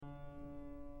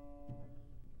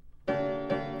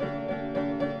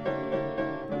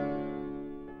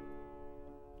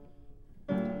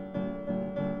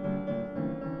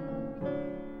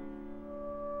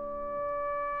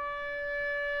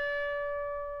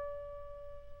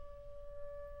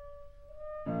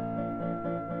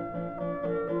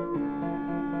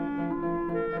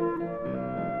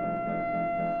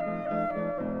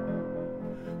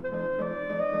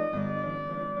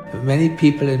Many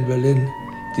people in Berlin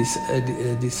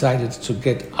decided to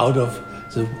get out of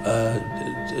the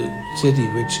city,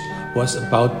 which was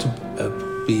about to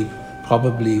be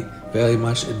probably very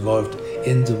much involved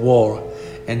in the war,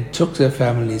 and took their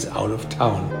families out of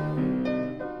town.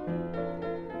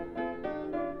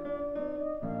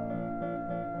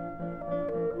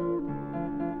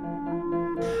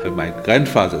 My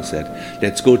grandfather said,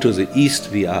 let's go to the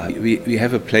east. We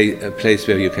have a place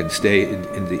where you can stay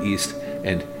in the east,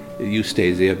 and you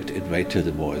stay there and wait till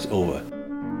the war is over.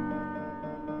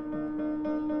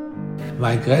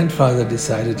 My grandfather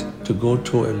decided to go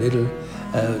to a little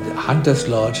hunter's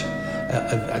lodge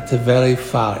at the very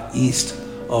far east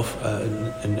of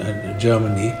in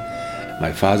Germany.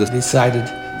 My father decided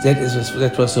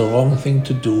that was the wrong thing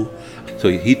to do. So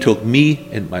he took me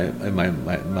and my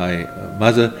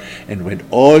mother and went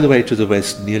all the way to the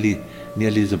west, nearly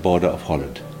the border of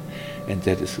Holland, and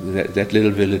that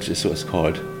little village was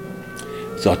called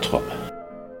Zottrom.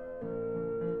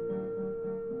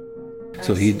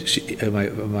 So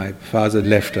my father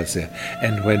left us there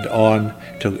and went on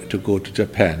to go to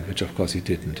Japan, which of course he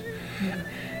didn't.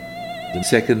 The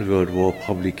Second World War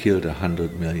probably killed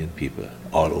 100 million people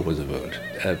all over the world.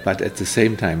 But at the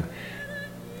same time,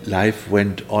 life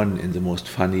went on in the most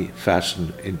funny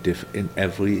fashion in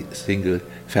every single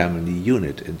family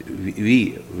unit. And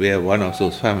we were one of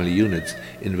those family units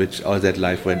in which all that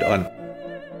life went on.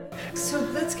 So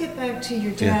let's get back to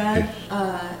your dad.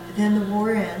 Then the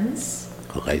war ends.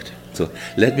 Correct. So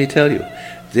let me tell you,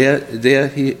 there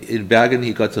he in Bergen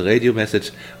he got the radio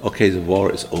message. Okay, the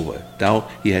war is over. Now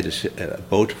he had a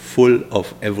boat full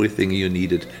of everything you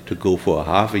needed to go for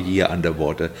half a year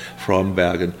underwater from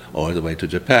Bergen all the way to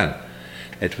Japan.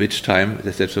 At which time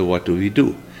they said, so what do we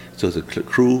do? So the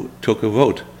crew took a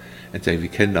vote and said, we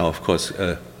can now of course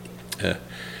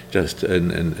just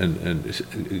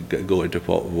go into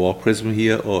war prison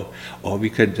here, or we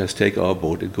can just take our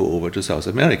boat and go over to South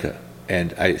America.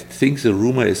 And I think the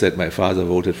rumor is that my father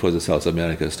voted for the South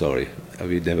America story.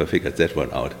 We never figured that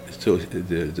one out. So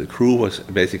the crew was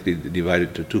basically divided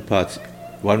into two parts.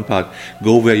 One part,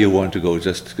 go where you want to go,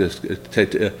 just go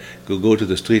to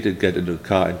the street and get into the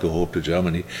car and go home to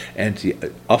Germany. And the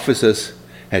officers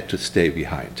had to stay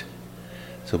behind.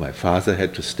 So my father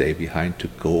had to stay behind to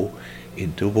go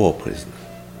into war prison.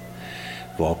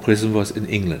 War prison was in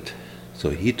England. So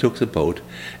he took the boat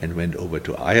and went over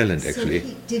to Ireland, actually.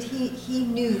 So he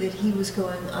knew that he was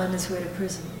going on his way to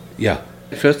prison? Yeah.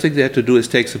 The first thing they had to do is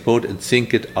take the boat and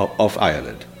sink it off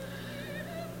Ireland,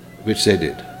 which they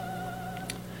did.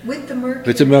 With the mercury?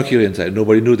 With the mercury inside.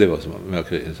 Nobody knew there was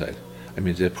mercury inside. I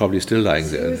mean, they're probably still lying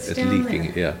so there and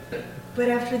leaking. There. Yeah. But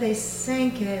after they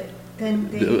sank it, then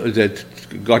they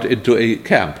got into a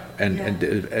camp, and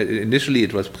initially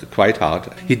it was quite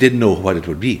hard. He didn't know what it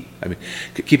would be. I mean,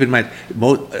 keep in mind,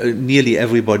 nearly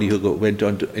everybody who went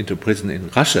into prison in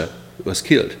Russia was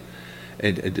killed,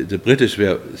 and the British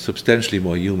were substantially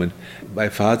more human. My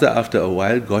father, after a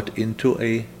while, got into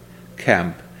a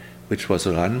camp which was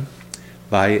run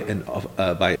by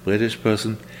a British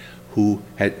person who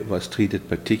was treated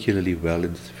particularly well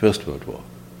in the First World War.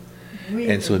 Really?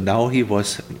 And so now he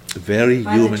was very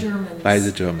human by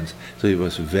the Germans. So he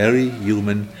was very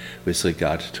human with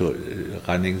regard to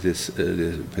running this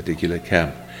particular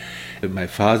camp. My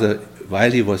father,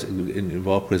 while he was in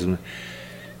war prison,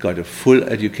 got a full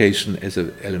education as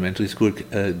an elementary school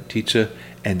teacher,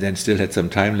 and then still had some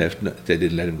time left. They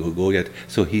didn't let him go yet.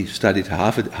 So he studied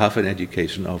half an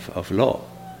education of law,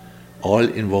 all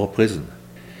in war prison.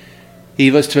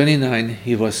 He was 29.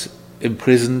 He was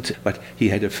imprisoned, but he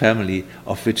had a family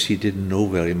of which he didn't know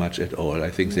very much at all.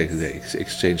 I think they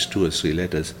exchanged 2 or 3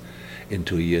 letters in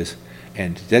 2 years.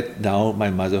 And that now my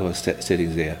mother was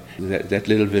sitting there. That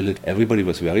little village, everybody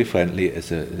was very friendly as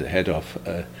the head of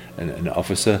an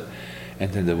officer.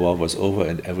 And then the war was over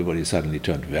and everybody suddenly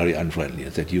turned very unfriendly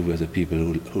and said, you were the people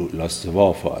who lost the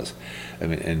war for us. I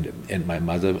mean, and my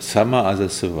mother, somehow or other,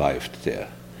 survived there.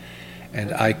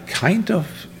 And I kind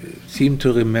of seem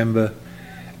to remember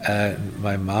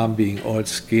my mom being all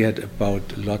scared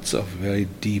about lots of very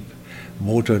deep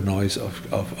motor noise of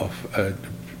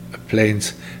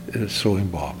planes throwing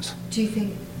bombs. Do you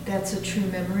think that's a true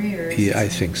memory? Or I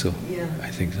think so. Yeah.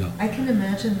 I think so. I can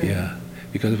imagine that. Yeah,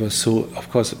 because it was so, of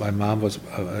course, my mom was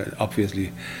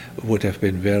obviously would have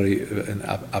been very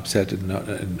upset and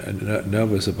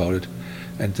nervous about it.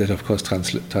 And that, of course,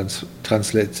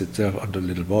 translates itself on the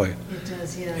little boy. It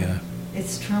does, yeah.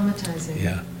 It's traumatizing.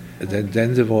 Yeah.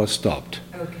 Then the war stopped.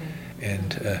 Okay.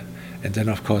 And then,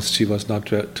 of course, she was not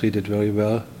treated very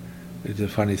well. The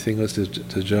funny thing was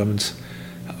the Germans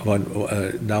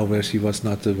Now where she was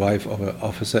not the wife of an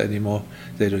officer anymore,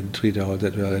 they didn't treat her all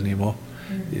that well anymore.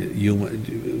 Human,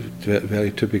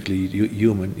 very typically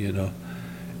human, you know.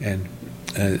 And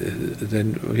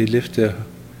then we lived a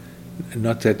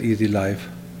not that easy life.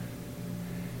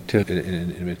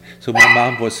 So my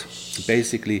mom was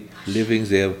basically living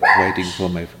there, waiting for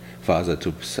my father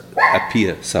to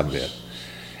appear somewhere.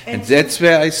 And that's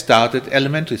where I started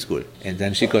elementary school. And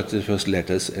then she got the first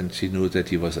letters, and she knew that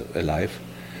he was alive,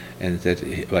 and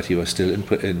but he was still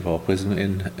in war prison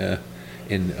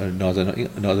in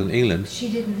northern England. She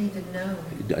didn't even know.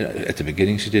 At the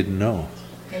beginning, she didn't know.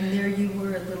 And there you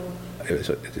were, a little.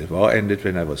 The war ended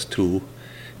when I was 2,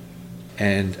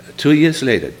 and 2 years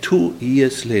later,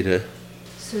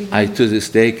 So I to this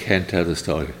day can't tell the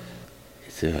story.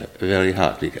 It's very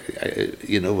hard.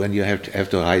 You know, when you have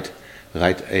to write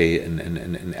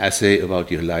an essay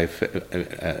about your life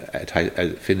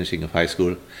at finishing of high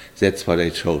school, that's what I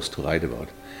chose to write about.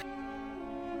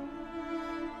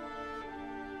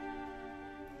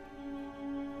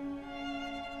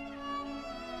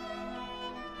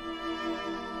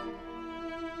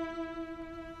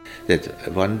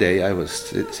 That one day I was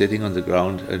sitting on the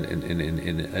ground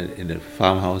in a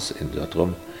farmhouse in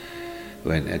Zottrum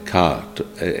when a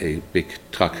big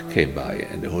truck came by,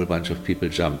 and a whole bunch of people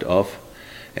jumped off,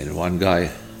 and one guy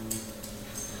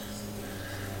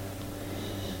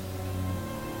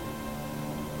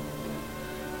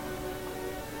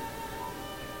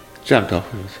jumped off.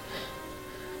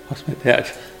 Was my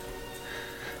dad.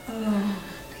 Oh,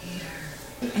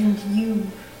 Peter. And you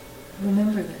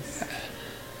remember this?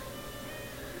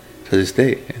 To this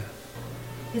day, yeah.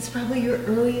 It's probably your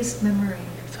earliest memory.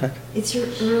 That's right. It's your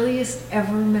earliest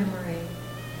ever memory.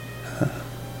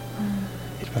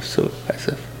 It was so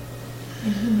impressive.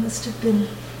 And he must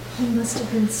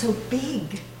have been so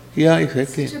big. Yeah,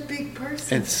 exactly. Such a big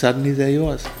person. And suddenly there he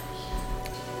was.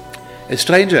 A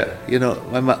stranger, you know,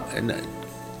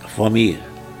 for me.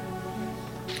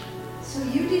 So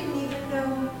you didn't even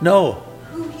know No,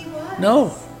 who he was?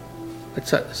 no. But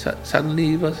suddenly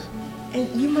he was. And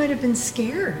you might have been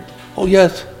scared. Oh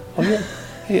yes, oh yeah.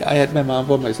 Hey, I had my mom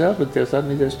for myself, but there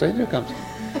suddenly the stranger comes.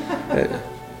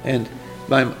 And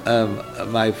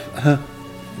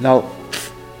now,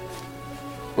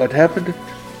 what happened?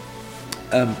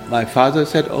 My father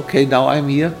said, "Okay, now I'm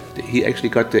here." He actually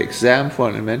got the exam for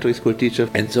an elementary school teacher,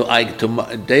 and so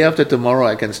day after tomorrow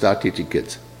I can start teaching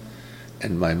kids.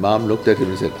 And my mom looked at him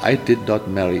and said, "I did not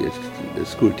marry a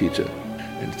school teacher."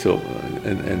 And so,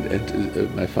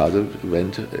 my father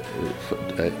went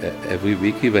every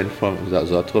week. He went from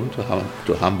Zottrum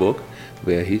to Hamburg,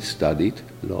 where he studied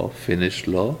law, finished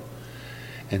law,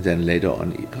 and then later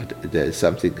on there is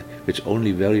something which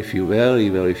only very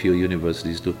few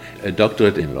universities do: a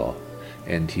doctorate in law.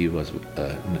 And he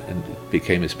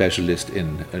became a specialist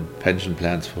in pension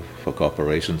plans for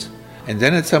corporations. And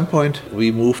then at some point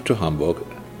we moved to Hamburg.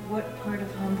 What part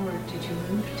of Hamburg did you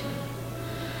move to?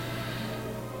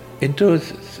 Into a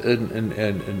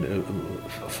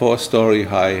 4-story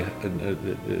high,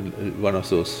 one of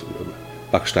those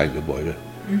Backsteingebäude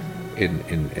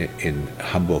in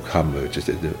Hamburg, which is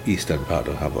in the eastern part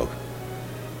of Hamburg.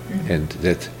 And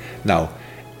now,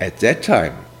 at that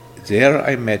time, there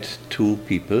I met 2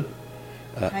 people,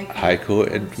 Heiko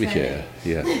and Michael.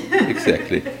 Yeah,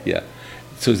 exactly. Yeah.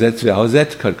 So that's how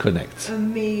that connects.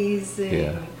 Amazing.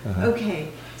 Yeah. Okay.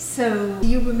 So, do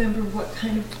you remember what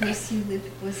kind of place you lived?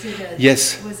 Was it a...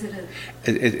 Yes. Was it a...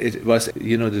 It was,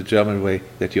 you know, the German way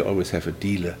that you always have a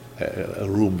dealer, a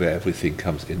room where everything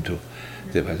comes into.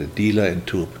 There was a dealer and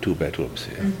two bedrooms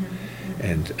here.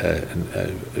 And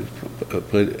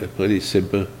pretty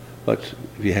simple, but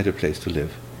we had a place to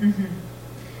live.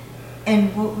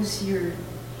 And what was your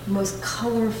most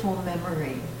colorful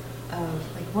memory of,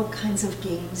 like, what kinds of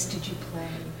games did you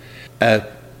play?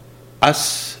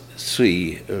 Us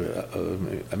 3,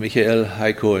 Michael,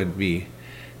 Heiko and me,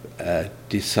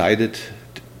 decided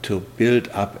to build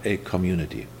up a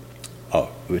community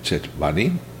which had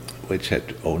money, which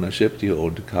had ownership. You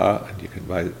own the car and you can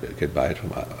buy it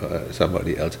from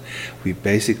somebody else. We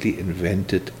basically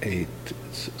invented a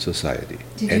society.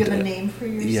 Did you have a name for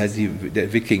your society? Yeah, the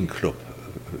Viking Club.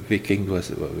 Viking was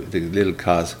the little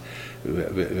cars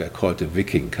were called the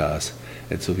Viking cars,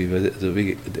 and so we were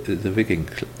the Viking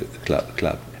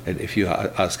club. And if you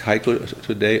ask Heiko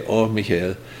today or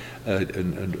Michael,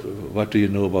 and what do you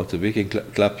know about the Viking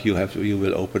club? You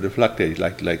will open a floodgate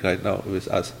like right now with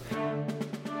us.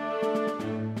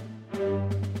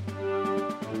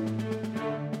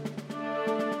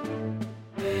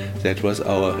 That was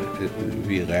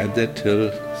we ran that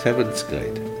till 7th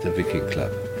grade, the Viking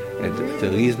Club. And the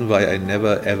reason why I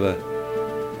never ever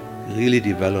really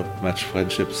developed much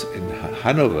friendships in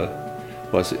Hanover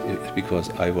was because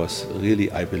I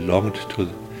belonged to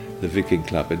the Viking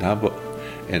Club in Hamburg,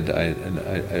 and I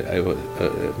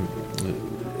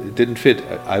it didn't fit.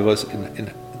 I was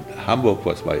in Hamburg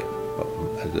was where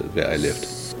I lived.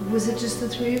 Was it just the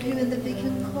three of you in the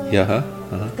Viking Club? Yeah,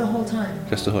 The whole time?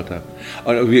 Just the whole time.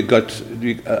 Oh, we got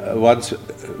once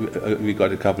we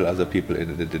got a couple other people in,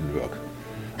 and it didn't work.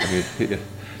 I mean,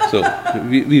 so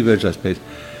we were just paid.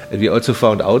 And we also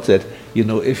found out that,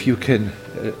 if you can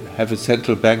have a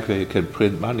central bank where you can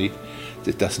print money,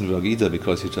 it doesn't work either,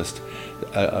 because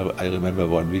I remember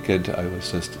one weekend I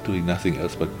was just doing nothing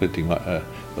else but printing,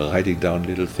 writing down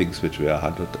little things which were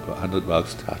 100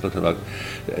 marks.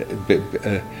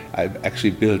 I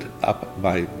actually built up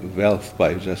my wealth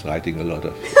by just writing a lot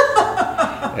of.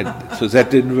 And so that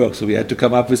didn't work, so we had to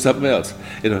come up with something else.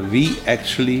 We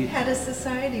actually had a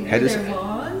society. Were there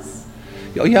laws?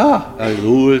 Oh yeah,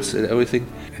 rules and everything.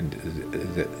 And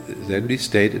then we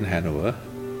stayed in Hanover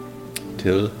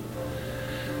till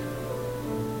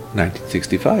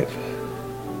 1965.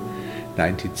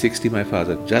 1960, my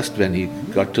father, just when he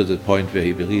got to the point where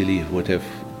he really would have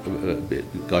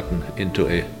gotten into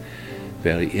a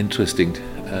very interesting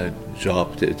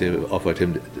job. They offered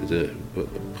him the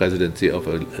presidency of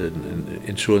an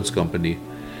insurance company.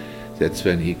 That's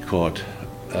when he caught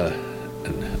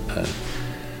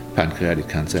pancreatic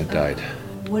cancer and died.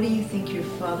 What do you think your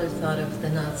father thought of the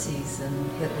Nazis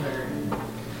and Hitler?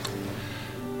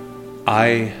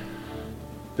 I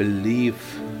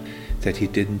believe that he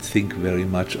didn't think very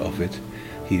much of it.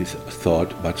 He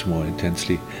thought much more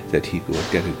intensely that he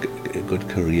would get a good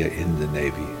career in the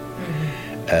Navy.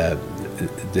 And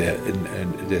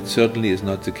that certainly is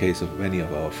not the case of many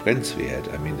of our friends we had.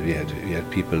 I mean, we had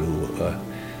people who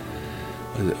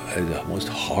the most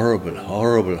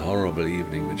horrible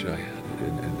evening, which I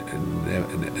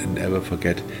never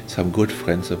forget. Some good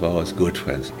friends of ours,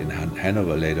 in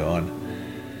Hanover later on,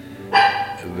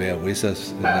 were with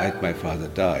us the night my father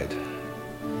died.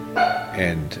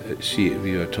 And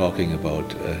we were talking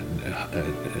about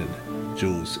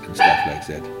Jews and stuff like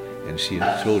that. And she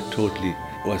totally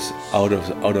was out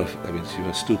of, I mean, she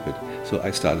was stupid. So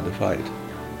I started a fight.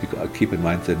 Because keep in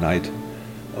mind the night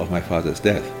of my father's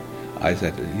death. I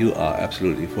said, you are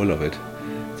absolutely full of it.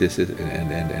 This is,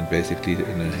 and basically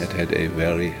had a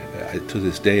very, to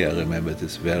this day I remember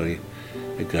this very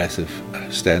aggressive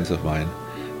stance of mine,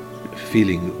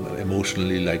 feeling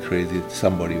emotionally like crazy.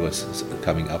 Somebody was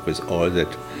coming up with all that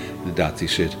the Nazi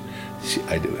shit.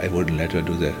 I wouldn't let her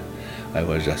do that. I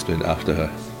was just went after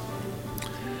her.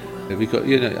 Because,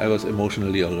 I was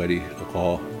emotionally already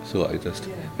raw, so I just,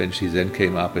 when she then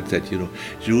came up and said,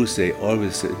 Jews, they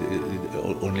always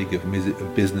only give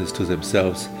business to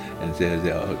themselves, and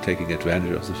they are taking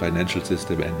advantage of the financial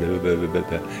system, and blah, blah,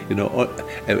 blah,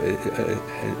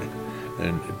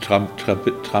 and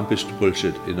Trumpish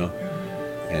bullshit,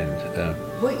 And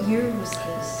what year was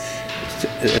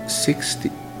this? 60.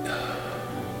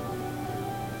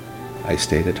 I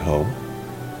stayed at home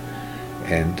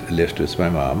and lived with my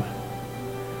mom.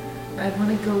 I want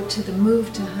to go to the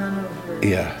move to Hanover.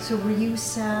 Yeah. So were you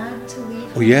sad to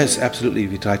leave? Oh yes, absolutely.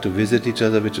 We tried to visit each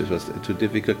other, which was too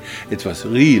difficult. It was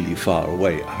really far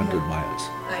away, 100 miles.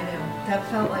 I know. That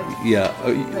felt like... Yeah,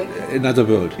 another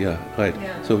world, yeah, right.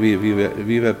 Yeah. So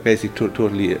we were basically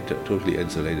totally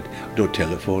insulated. No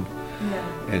telephone.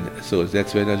 Yeah. And so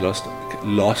that's when I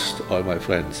lost all my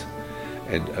friends.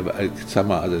 And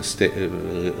some others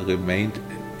remained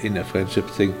in a friendship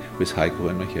thing with Heiko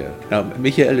and Michael. Now,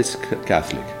 Michael is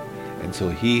Catholic, and so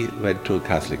he went to a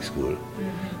Catholic school.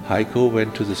 Heiko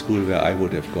went to the school where I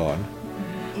would have gone.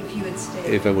 If you had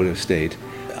stayed. If I would have stayed.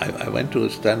 I went to a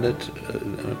standard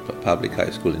public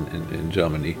high school in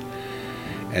Germany,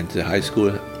 and the high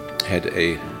school had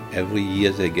every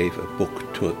year they gave a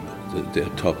book to their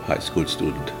top high school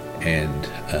student. And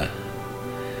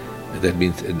that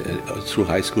means through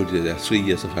high school, there are 3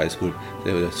 years of high school,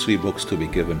 there were 3 books to be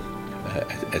given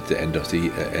at the end of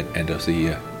the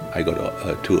year. I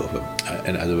got 2 of them.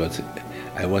 In other words,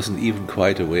 I wasn't even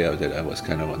quite aware that I was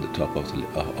kind of on the top of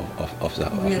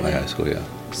my high school. Yeah.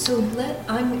 So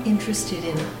I'm interested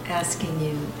in asking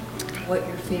you what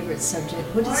your favorite subject.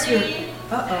 What is your?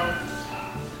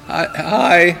 Hi.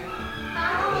 Hi.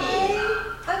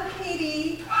 I'm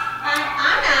Katie. Hi,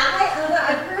 Anna. Hi, Anna.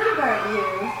 I've heard about you.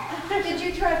 Did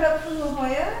you drive up from La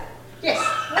Jolla? Yes.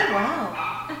 Oh wow.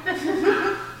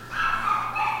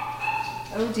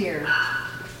 Oh dear.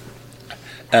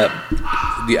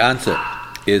 The answer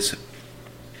is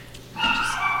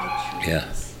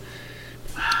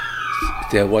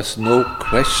there was no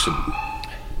question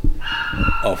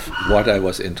of what I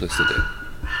was interested in.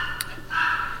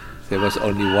 There was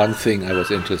only one thing I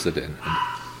was interested in,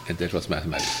 and that was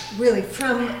mathematics. Really,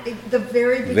 from the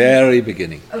very beginning? Very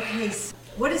beginning. Okay, so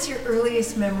what is your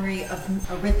earliest memory of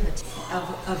arithmetic,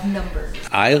 of numbers?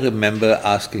 I remember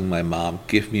asking my mom,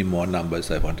 give me more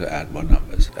numbers, I want to add more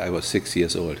numbers. I was 6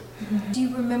 years old. Mm-hmm. Do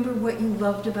you remember what you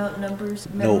loved about numbers?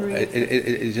 No,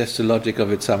 it's just the logic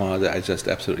of it somehow that I just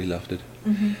absolutely loved it.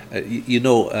 Mm-hmm.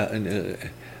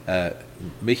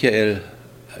 Michael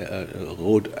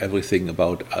wrote everything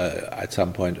about, at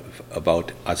some point,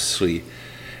 about us three.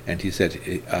 And he said,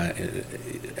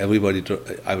 I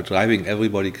was driving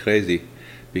everybody crazy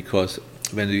because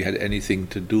when we had anything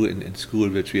to do in school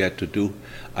which we had to do,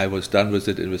 I was done with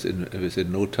it. It was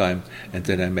in no time, and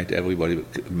then I made everybody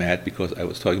mad because I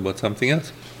was talking about something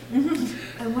else.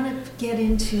 Mm-hmm. I want to get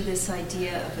into this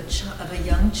idea of a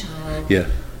young child, yeah,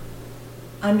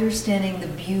 understanding the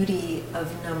beauty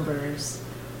of numbers,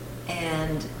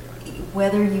 and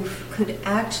whether you could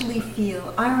actually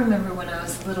feel. I remember when I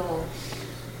was little,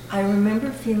 I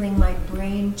remember feeling my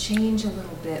brain change a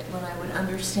little bit when I would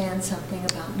understand something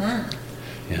about math.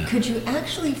 Yeah. Could you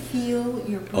actually feel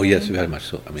your brain? Oh yes, very much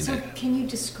so. I mean, so can you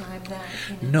describe that?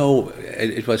 No,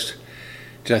 it was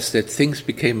just that things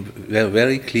became very,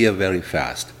 very clear very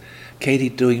fast. Katie,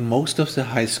 during most of the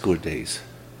high school days,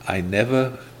 I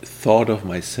never thought of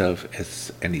myself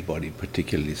as anybody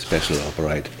particularly special or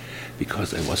bright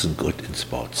because I wasn't good in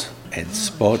sports. And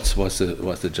sports was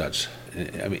the judge.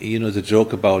 I mean, you know the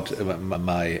joke about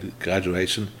my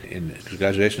graduation. In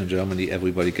graduation in Germany,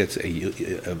 everybody gets a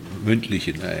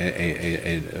mündlichen,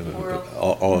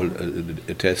 oral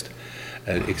test,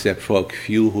 except for a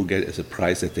few who get as a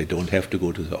prize that they don't have to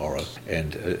go to the oral.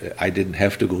 And I didn't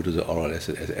have to go to the oral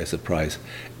as a prize.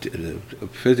 The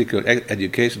physical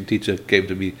education teacher came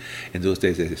to me in those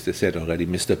days. They said already,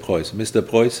 Mr.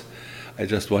 Preuss, I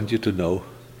just want you to know,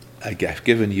 I've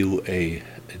given you a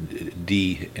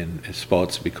D in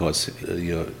sports because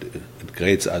your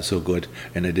grades are so good,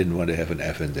 and I didn't want to have an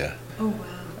F in there. Oh, wow.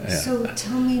 Yeah. So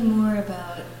tell me more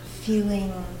about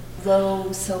feeling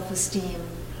low self-esteem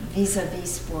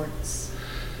vis-a-vis sports.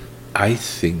 I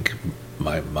think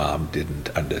my mom didn't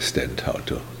understand how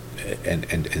to and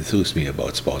enthuse me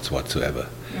about sports whatsoever.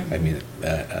 Mm-hmm. I mean,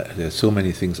 there's so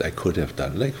many things I could have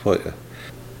done. Like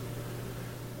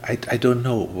I don't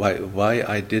know why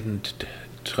I didn't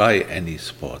try any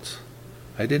sports.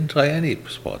 I didn't try any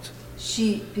sports.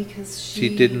 She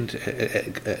didn't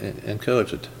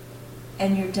encourage it.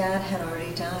 And your dad had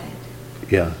already died.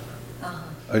 Yeah.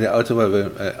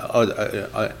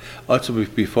 Also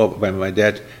before, when my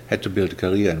dad had to build a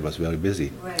career and was very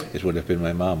busy, right. It would have been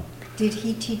my mom. Did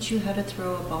he teach you how to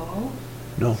throw a ball?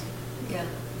 No. Yeah.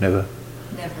 Never.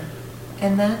 Never.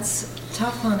 And that's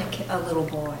tough on a little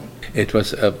boy. It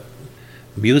was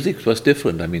music was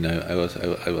different. I mean, I was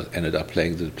ended up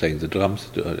playing the drums,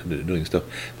 doing stuff.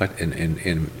 But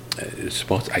in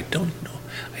sports, I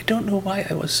don't know why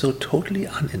I was so totally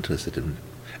uninterested in.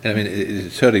 And I mean,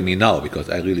 it's hurting me now because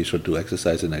I really should do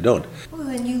exercise and I don't. Well,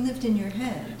 and you lived in your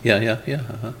head. Yeah.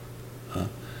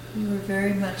 You were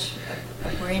very much a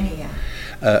brainiac.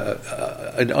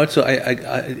 And also,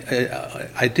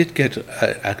 I did get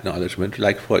acknowledgement,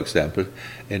 like for example,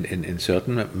 in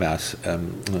certain math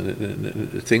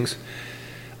things.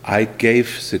 I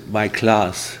gave my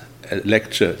class a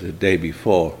lecture the day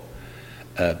before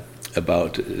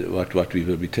about what we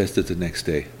will be tested the next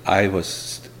day. I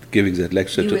was giving that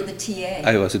lecture. You were the TA.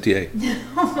 I was a TA.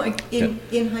 Oh my!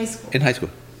 In high school. In high school.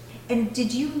 And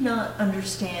did you not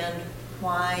understand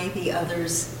why the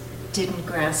others didn't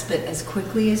grasp it as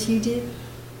quickly as you did?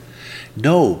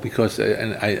 No, because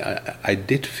I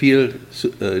did feel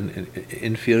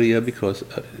inferior because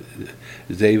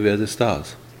they were the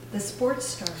stars. The sports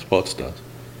stars. Sports stars.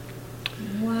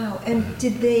 Wow! And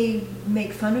did they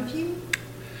make fun of you?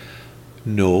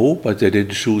 No, but they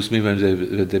didn't choose me when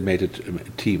they made a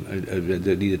team.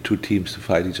 They needed two teams to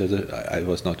fight each other. I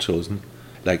was not chosen.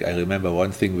 Like I remember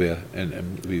one thing where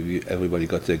everybody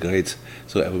got their grades,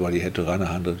 so everybody had to run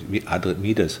 100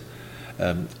 meters.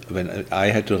 When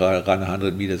I had to run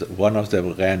 100 meters, one of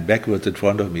them ran backwards in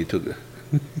front of me.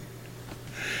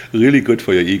 Really good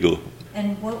for your ego.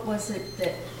 And what was it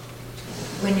that,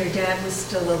 when your dad was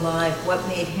still alive, what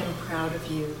made him proud of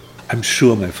you? I'm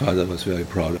sure my father was very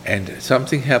proud. And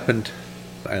something happened,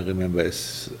 I remember,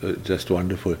 it's just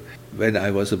wonderful. When I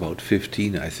was about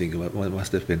 15, I think it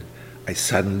must have been, I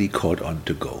suddenly caught on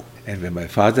to Go. And when my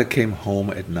father came home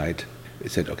at night, he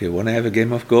said, okay, want to have a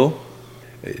game of Go?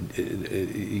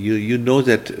 You know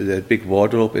that big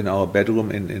wardrobe in our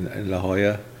bedroom in La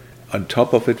Jolla? On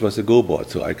top of it was a Go board.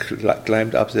 So I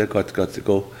climbed up there, got the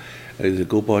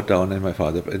Go board down, and my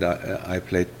father and I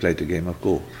played a game of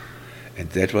Go. And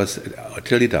that was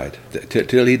till he died.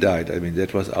 Till he died. I mean,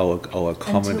 that was our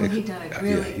common. Until he died,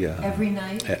 really? Yeah. Every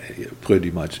night?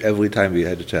 Pretty much. Every time we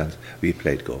had a chance, we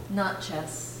played Go. Not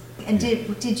chess. And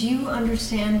did you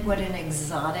understand what an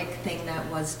exotic thing that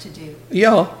was to do?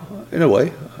 Yeah, in a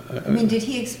way. I mean, did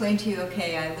he explain to you,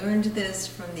 okay, I learned this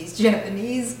from these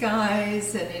Japanese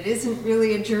guys, and it isn't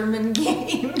really a German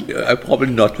game?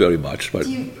 Probably not very much, but.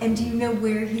 Do you know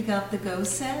where he got the Go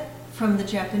set? From the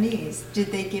Japanese? Did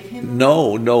they give him?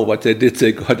 No. What they did,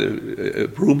 they got a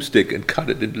broomstick and cut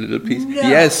it into little pieces. No.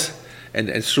 Yes. And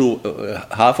threw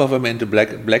half of them into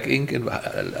black ink and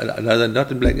another not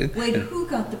in black ink. Wait, who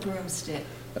got the broomstick?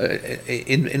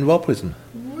 In war prison.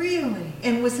 Really?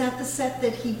 And was that the set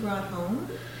that he brought home?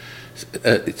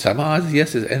 Somehow,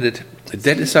 yes, and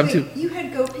that is something. Wait, you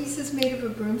had Go pieces made of a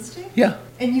broomstick? Yeah.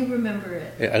 And you remember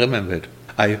it? I remember it.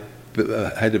 I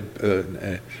had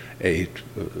a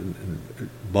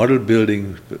model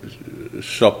building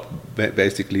shop,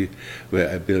 basically, where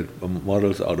I built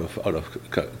models out of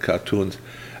cartoons.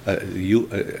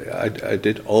 I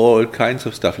did all kinds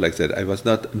of stuff like that. I was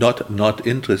not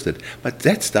interested, but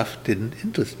that stuff didn't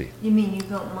interest me. You mean you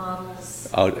built models?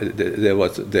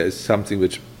 There is something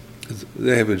which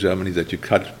they have in Germany, that you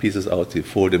cut pieces out, you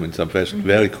fold them in some fashion,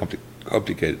 very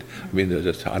complicated. I mean, there's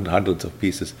just hundreds of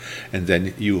pieces, and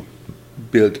then you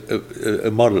build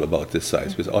a model about this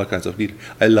size with all kinds of detail.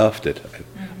 I loved it.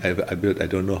 I built, I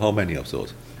don't know how many of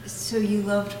those. So you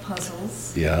loved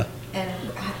puzzles? Yeah. And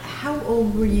how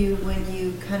old were you when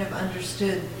you kind of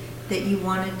understood that you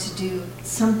wanted to do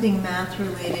something math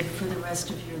related for the rest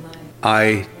of your life?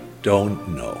 I don't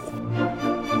know.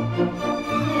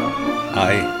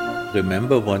 I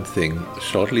remember one thing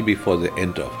shortly before the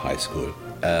end of high school.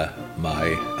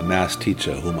 My math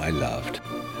teacher, whom I loved,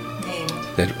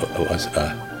 that was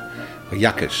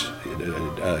Jakisch.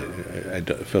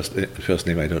 First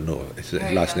name I don't know. His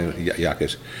last name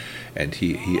Jakisch, and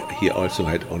he also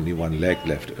had only one leg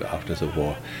left after the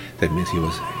war. That means he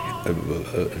was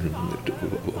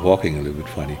walking a little bit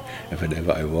funny. And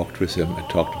whenever I walked with him and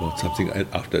talked about something,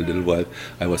 after a little while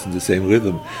I was in the same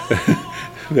rhythm.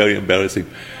 Very embarrassing,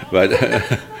 but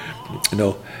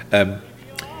no.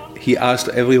 He asked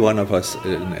every one of us,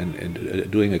 and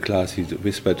during a class, he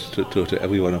whispered to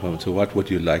every one of them, so what would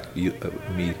you like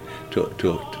me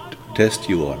to test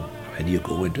you on when you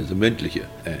go into the mündliche,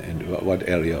 and what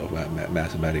area of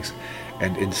mathematics?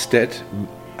 And instead,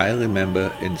 I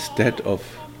remember, instead of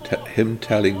him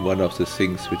telling one of the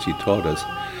things which he taught us,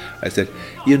 I said,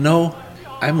 you know,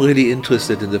 I'm really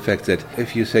interested in the fact that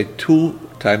if you say 2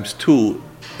 times 2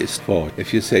 is 4,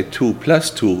 if you say 2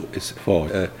 plus 2 is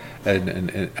 4,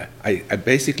 and I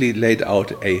basically laid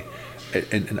out a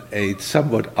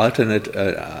somewhat alternate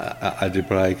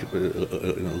algebraic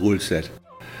rule set,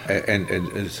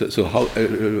 and so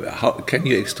how can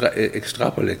you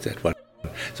extrapolate that one?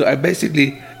 So I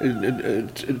basically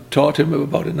taught him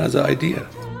about another idea.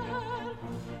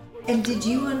 And did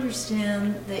you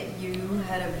understand that you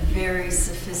had a very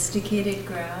sophisticated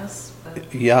grasp?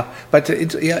 Yeah, but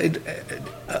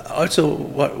also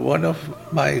one of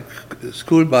my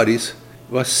school buddies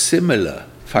was similar,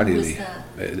 funnily. Who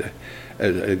was that?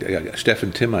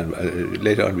 Steffen Timmern.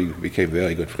 Later on we became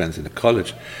very good friends in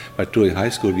college, but during high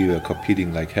school we were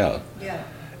competing like hell. Yeah.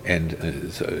 And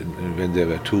so when there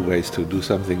were 2 ways to do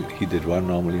something, he did one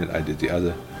normally and I did the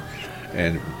other.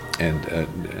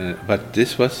 But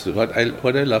this was what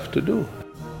I loved to do.